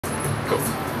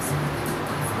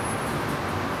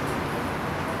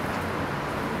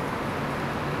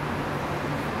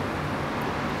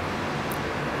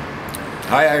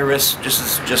Hi Iris,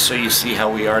 just so you see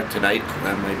how we are tonight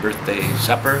on my birthday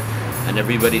supper, and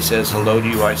everybody says hello to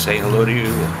you. I say hello to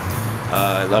you.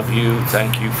 I love you.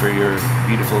 Thank you for your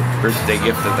beautiful birthday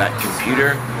gift of that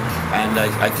computer. And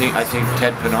I think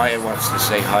Ted Panaya wants to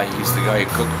say hi. He's the guy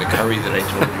who cooked the curry that I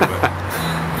told you about.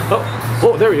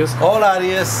 Oh, there he is. Hola,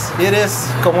 Iris.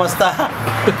 ¿Cómo está?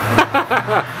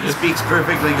 He speaks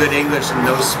perfectly good English and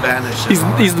no Spanish.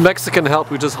 He's the Mexican help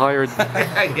we just hired.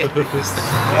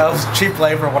 That was cheap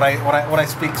labor when I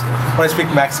speak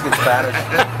Mexican Spanish.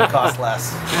 It costs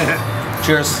less.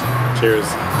 Cheers. Cheers.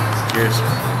 Cheers.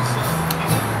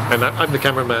 And I'm the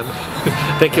cameraman.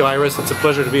 Thank you, Iris. It's a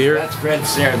pleasure to be here. That's Fred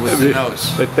Sayre with the nose.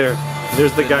 Right there.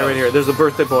 There's the guy right here. There's the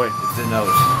birthday boy. It's the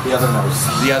nose. The other nose.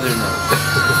 The other nose.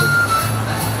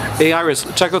 Hey, Iris,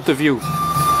 check out the view. Is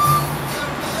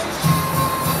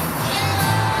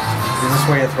this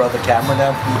where you throw the camera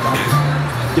down?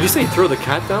 Did you say throw the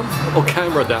cat down? Oh,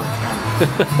 camera down.